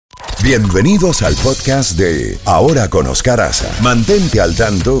Bienvenidos al podcast de Ahora con Oscar Aza. Mantente al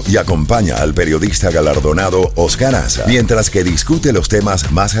tanto y acompaña al periodista galardonado Oscar Aza mientras que discute los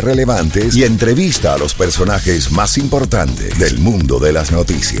temas más relevantes y entrevista a los personajes más importantes del mundo de las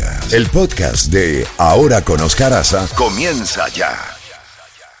noticias. El podcast de Ahora con Oscar Aza comienza ya.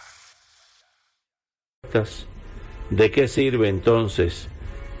 ¿De qué sirve entonces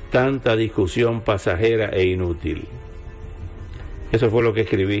tanta discusión pasajera e inútil? Eso fue lo que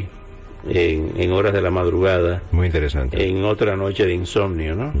escribí en horas de la madrugada. Muy interesante. En otra noche de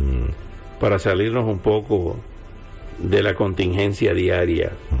insomnio, ¿no? Para salirnos un poco de la contingencia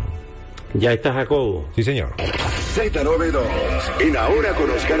diaria. ¿Ya está Jacobo? Sí, señor. Z92, en Ahora con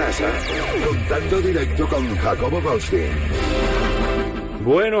Oscar Aza. Contacto directo con Jacobo Goldstein.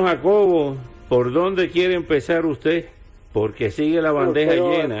 Bueno, Jacobo, ¿por dónde quiere empezar usted? Porque sigue la bandeja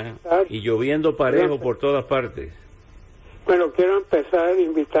llena y lloviendo parejo por todas partes. Bueno, quiero empezar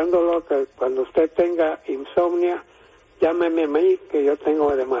invitándolo a que cuando usted tenga insomnia, llámeme a mí, que yo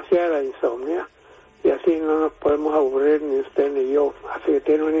tengo demasiada insomnia, y así no nos podemos aburrir ni usted ni yo. Así que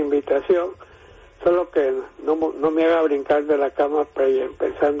tiene una invitación, solo que no me haga brincar de la cama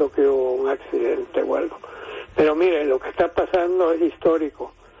pensando que hubo un accidente o algo. Pero mire, lo que está pasando es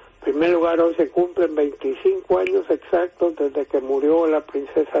histórico. En primer lugar, hoy se cumplen 25 años exactos desde que murió la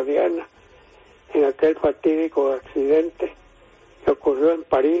princesa Diana en aquel fatídico accidente que ocurrió en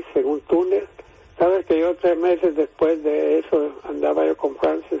París, en un túnel. Sabes que yo 3 meses después de eso andaba yo con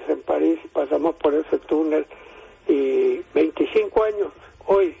Francis en París y pasamos por ese túnel, y 25 años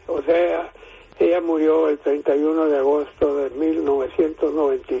hoy, o sea, ella murió el 31 de agosto de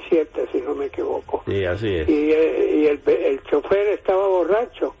 1997, si no me equivoco. Sí, así es. Y el chofer estaba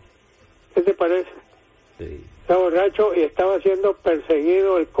borracho. ¿Qué te parece? Sí. Estaba borracho y estaba siendo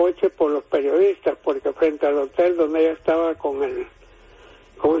perseguido el coche por los periodistas, porque frente al hotel donde ella estaba con el,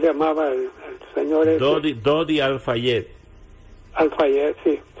 ¿cómo se llamaba el señor ese? Dodi Al-Fayed,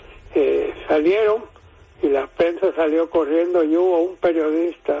 sí. Salieron y la prensa salió corriendo y hubo un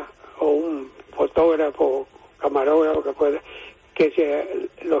periodista o un fotógrafo, camarógrafo que fuera, que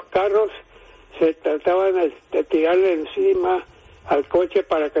los carros se trataban de tirarle encima al coche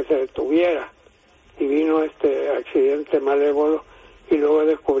para que se detuviera. Y vino este accidente malévolo y luego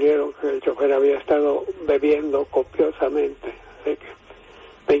descubrieron que el chofer había estado bebiendo copiosamente. Así que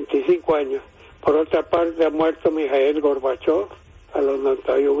 25 años. Por otra parte, ha muerto Mikhail Gorbachev a los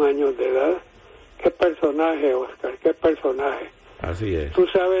 91 años de edad. Qué personaje, Oscar, qué personaje. así es. Tú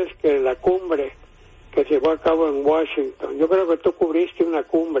sabes que la cumbre que se llevó a cabo en Washington, yo creo que tú cubriste una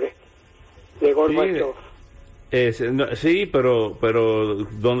cumbre de Gorbachev. Sí, pero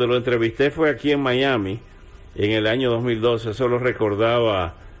donde lo entrevisté fue aquí en Miami, en el año 2012. Eso lo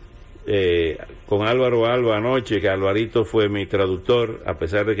recordaba con Álvaro Alba anoche, que Alvarito fue mi traductor, a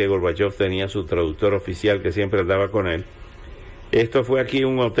pesar de que Gorbachev tenía su traductor oficial que siempre andaba con él. Esto fue aquí en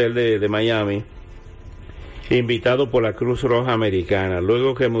un hotel de Miami, invitado por la Cruz Roja Americana.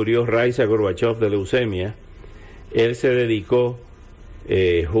 Luego que murió Raisa Gorbachev de leucemia, él se dedicó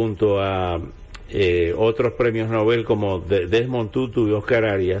junto a otros premios Nobel como Desmond Tutu y Oscar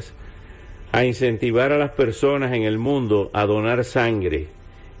Arias a incentivar a las personas en el mundo a donar sangre,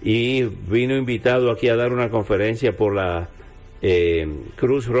 y vino invitado aquí a dar una conferencia por la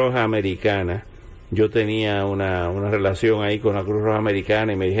Cruz Roja Americana. Yo tenía una relación ahí con la Cruz Roja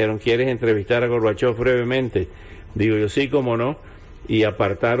Americana y me dijeron: ¿quieres entrevistar a Gorbachev brevemente? Digo yo, sí, cómo no, y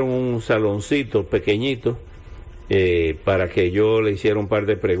apartaron un saloncito pequeñito para que yo le hiciera un par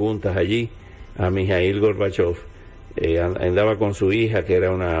de preguntas allí a Mikhail Gorbachev. Andaba con su hija, que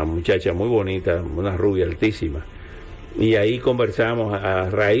era una muchacha muy bonita, una rubia altísima, y ahí conversamos a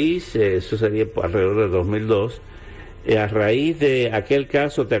raíz, eso sería alrededor de 2002, a raíz de aquel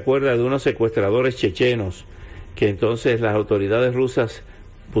caso, ¿te acuerdas de unos secuestradores chechenos que entonces las autoridades rusas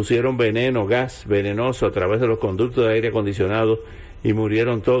pusieron gas venenoso a través de los conductos de aire acondicionado y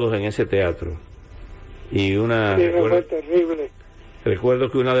murieron todos en ese teatro? Y fue terrible.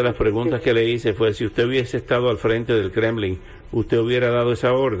 Recuerdo que una de las preguntas que le hice fue: si usted hubiese estado al frente del Kremlin, ¿usted hubiera dado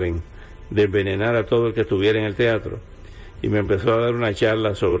esa orden de envenenar a todo el que estuviera en el teatro? Y me empezó a dar una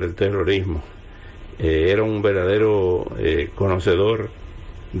charla sobre el terrorismo. Era un verdadero conocedor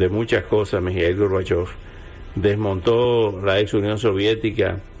de muchas cosas, Mikhail Gorbachev. Desmontó la ex Unión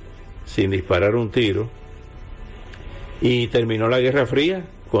Soviética sin disparar un tiro y terminó la Guerra Fría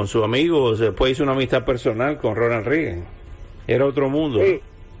con su amigo. Después hizo una amistad personal con Ronald Reagan. Era otro mundo. Sí,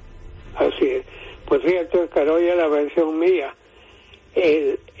 así es. Pues fíjate, Oscar, oye la versión mía.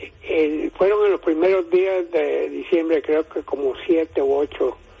 Fueron en los primeros días de diciembre, creo que como 7 u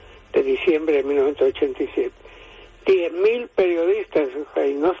 8 de diciembre de 1987. 10,000 periodistas,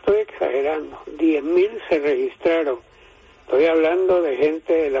 y no estoy exagerando, 10,000 se registraron. Estoy hablando de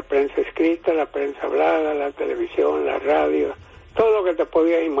gente de la prensa escrita, la prensa hablada, la televisión, la radio, todo lo que te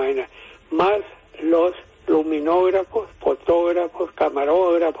podías imaginar, más los luminógrafos, fotógrafos,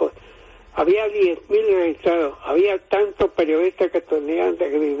 camarógrafos. Había 10,000 registrados. Había tantos periodistas que tenían que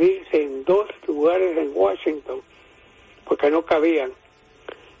dividirse en 2 lugares en Washington, porque no cabían.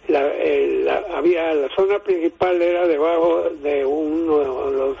 La zona principal era debajo de uno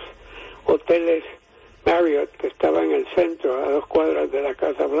de los hoteles Marriott, que estaba en el centro, a 2 cuadras de la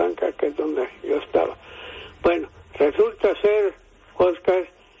Casa Blanca, que es donde yo estaba. Bueno, resulta ser, Oscar,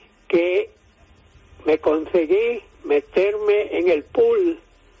 que me conseguí meterme en el pool.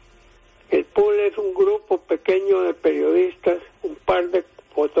 El pool es un grupo pequeño de periodistas, un par de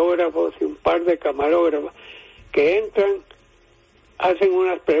fotógrafos y un par de camarógrafos, que entran, hacen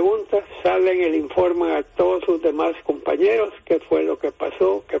unas preguntas, salen y le informan a todos sus demás compañeros qué fue lo que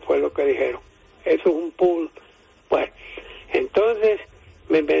pasó, qué fue lo que dijeron. Eso es un pool. Bueno, entonces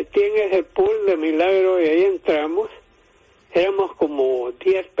me metí en ese pool de milagro y ahí entramos. Éramos como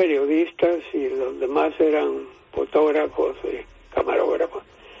 10 periodistas y los demás eran fotógrafos y camarógrafos.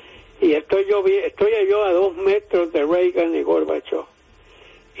 Y estoy yo a 2 metros de Reagan y Gorbachev.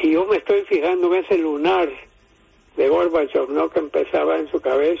 Y yo me estoy fijando en ese lunar de Gorbachev, ¿no?, que empezaba en su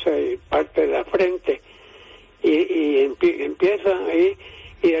cabeza y parte de la frente. Y empiezan ahí,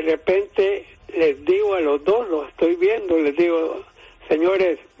 y de repente les digo a los dos, los estoy viendo, les digo,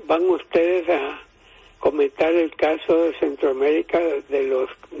 señores, van ustedes a comentar el caso de Centroamérica, de los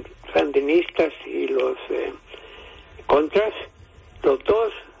sandinistas y los contras. Los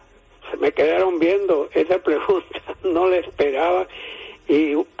dos se me quedaron viendo esa pregunta, no la esperaba,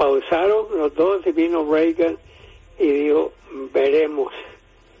 y pausaron los dos y vino Reagan y dijo, veremos,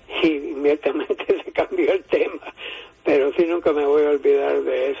 y inmediatamente se cambió el tema, pero sí nunca me voy a olvidar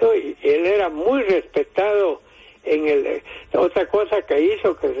de eso. Y él era muy respetado en otra cosa que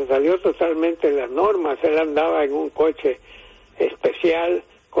hizo, que se salió totalmente de las normas. Él andaba en un coche especial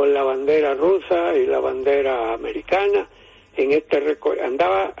con la bandera rusa y la bandera americana.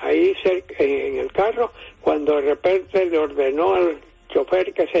 Andaba ahí cerca, en el carro, cuando de repente le ordenó al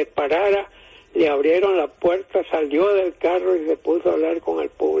chofer que se parara, le abrieron la puerta, salió del carro y se puso a hablar con el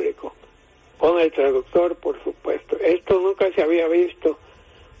público, con el traductor, por supuesto. Esto nunca se había visto,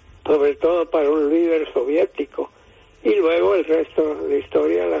 sobre todo para un líder soviético. Y luego el resto de la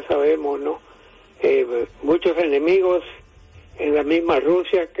historia la sabemos, ¿no? Muchos enemigos en la misma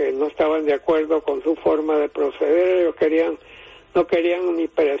Rusia que no estaban de acuerdo con su forma de proceder. Ellos no querían ni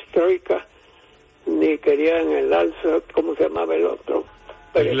perestroika, ni querían el alza, ¿cómo se llamaba el otro?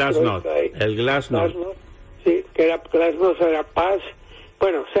 El Glasnost. Sí, que Glasnost era paz.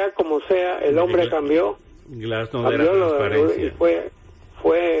 Bueno, sea como sea, el hombre cambió. Glasnost era transparencia. Y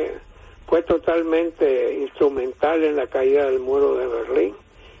fue totalmente instrumental en la caída del muro de Berlín.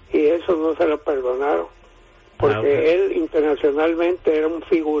 Y eso no se lo perdonaron. Porque él internacionalmente era un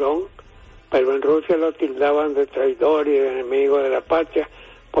figurón, pero en Rusia lo tildaban de traidor y de enemigo de la patria,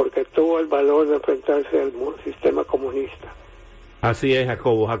 porque tuvo el valor de enfrentarse al sistema comunista. Así es,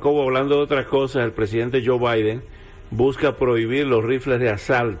 Jacobo. Jacobo, hablando de otras cosas, el presidente Joe Biden busca prohibir los rifles de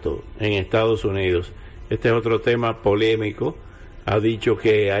asalto en Estados Unidos. Este es otro tema polémico. Ha dicho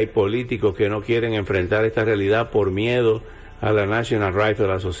que hay políticos que no quieren enfrentar esta realidad por miedo a la National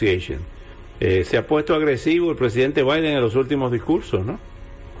Rifle Association. Se ha puesto agresivo el presidente Biden en los últimos discursos, ¿no?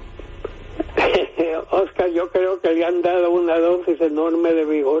 Oscar, yo creo que le han dado una dosis enorme de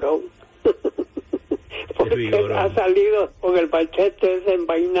vigorón. Porque ha salido con el machete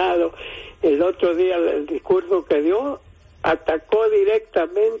desenvainado. El otro día, el discurso que dio, atacó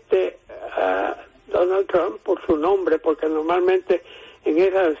directamente a Donald Trump por su nombre, porque normalmente en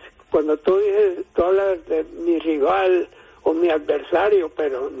esas, cuando tú hablas de mi rival o mi adversario,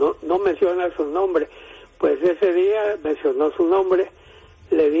 pero no mencionas su nombre, pues ese día mencionó su nombre,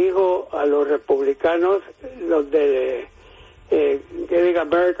 le dijo a los republicanos, los de Getting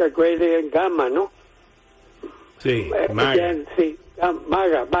America Great Again, Gamma, ¿no? Sí, MAGA. Sí,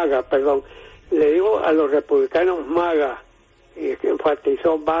 MAGA, perdón. Le digo a los republicanos MAGA, y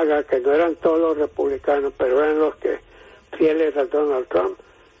enfatizó MAGA, que no eran todos los republicanos, pero eran los que fieles a Donald Trump,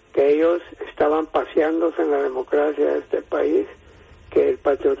 que ellos estaban paseándose en la democracia de este país, que el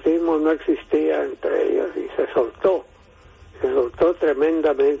patriotismo no existía entre ellos, y se soltó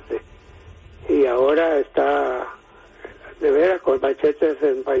tremendamente. Y ahora está, de veras, con machete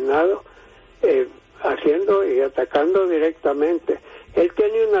desenvainado, haciendo y atacando directamente. Él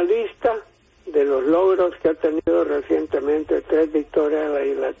tiene una lista de los logros que ha tenido recientemente, 3 victorias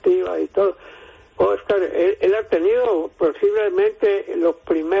legislativas y todo. Oscar, él ha tenido posiblemente los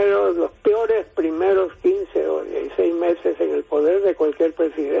peores primeros 15 o 16 meses en el poder de cualquier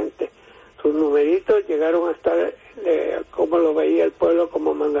presidente. Sus numeritos llegaron a estar, como lo veía el pueblo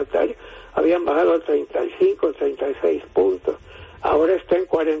como mandatario, habían bajado a 35, 36 puntos. Ahora está en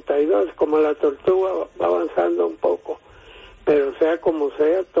 42, como la tortuga va avanzando un poco. Pero sea como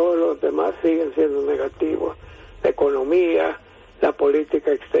sea, todos los demás siguen siendo negativos. La economía, la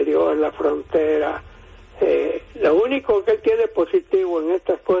política exterior, la frontera. Lo único que él tiene positivo en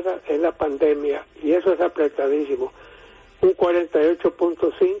estas cosas es la pandemia, y eso es apretadísimo. Un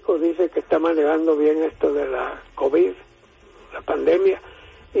 48.5 dice que está manejando bien esto de la COVID, la pandemia,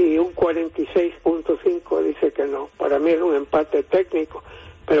 y un 46.5 dice que no. Para mí es un empate técnico,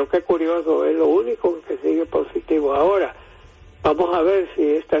 pero qué curioso, es lo único que sigue positivo. Ahora, vamos a ver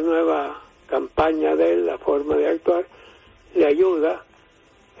si esta nueva campaña de él, la forma de actuar, le ayuda.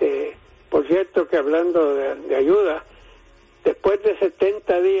 Por cierto que hablando de ayuda, después de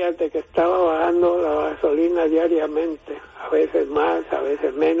 70 días de que estaba bajando la gasolina diariamente, a veces más, a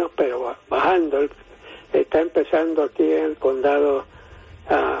veces menos, pero bajando, está empezando aquí en el condado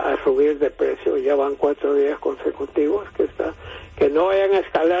a subir de precio. Ya van 4 días consecutivos que no vayan a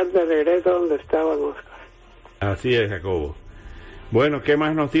escalar de regreso a donde estaban, Oscar. Así es, Jacobo. Bueno, ¿qué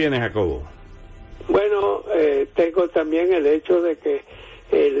más nos tiene, Jacobo? Bueno, tengo también el hecho de que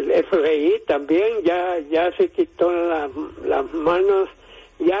el FBI también ya se quitó las manos,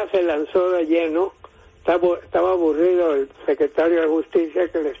 ya se lanzó de lleno. Estaba aburrido el secretario de Justicia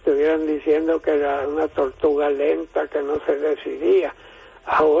que le estuvieran diciendo que era una tortuga lenta, que no se decidía.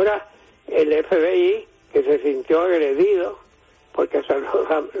 Ahora el FBI, que se sintió agredido porque hasta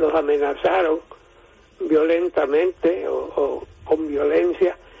los amenazaron violentamente o con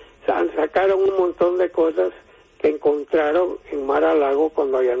violencia, sacaron un montón de cosas que encontraron en Mar-a-Lago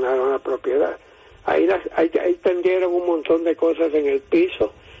cuando allanaron la propiedad. Ahí tendieron un montón de cosas en el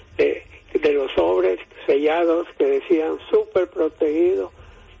piso de los sobres sellados que decían súper protegido,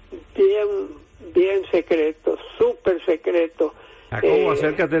 bien secreto, súper secreto. Jacobo,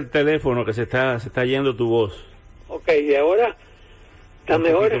 acércate el teléfono que se está yendo tu voz. Ok, ¿y ahora? ¿Está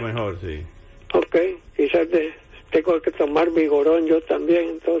mejor? Mejor, sí. Ok, quizás tengo que tomar vigorón yo también,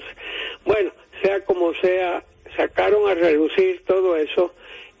 entonces. Bueno, sea como sea, sacaron a relucir todo eso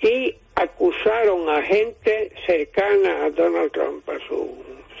y acusaron a gente cercana a Donald Trump, a su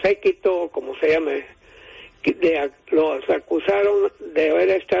séquito, como se llame, los acusaron de haber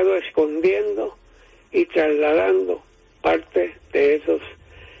estado escondiendo y trasladando parte de esos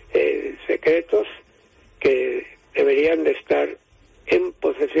secretos que deberían de estar en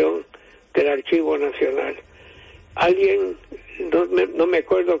posesión del Archivo Nacional. Alguien, no me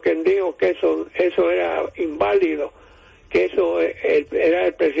acuerdo quién dijo que eso era inválido, que eso era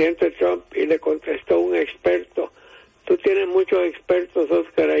el presidente Trump, y le contestó un experto. Tú tienes muchos expertos,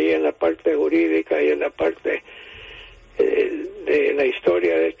 Oscar, ahí en la parte jurídica y en la parte de la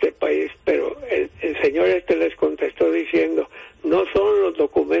historia de este país, pero el señor les contestó diciendo, no son los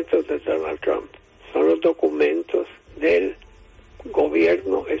documentos de Donald Trump, son los documentos del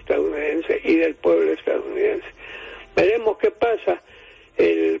gobierno estadounidense y del pueblo estadounidense. Veremos qué pasa.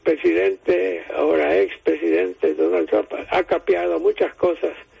 El presidente, ahora expresidente Donald Trump, ha capeado muchas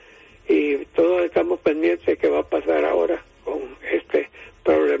cosas y todos estamos pendientes de qué va a pasar ahora con este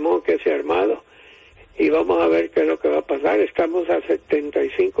problemón que se ha armado, y vamos a ver qué es lo que va a pasar. Estamos a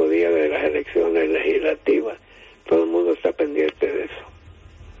 75 días de las elecciones legislativas, todo el mundo está pendiente de eso.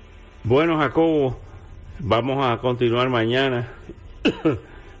 Bueno, Jacobo, vamos a continuar mañana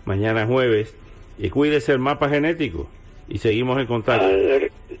mañana jueves, y cuídese el mapa genético y seguimos en contacto.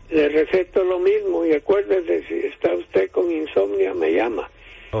 Le receto lo mismo, y acuérdese, si está usted con insomnia, me llama.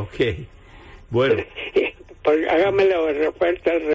 Ok, bueno. Hágame la oferta al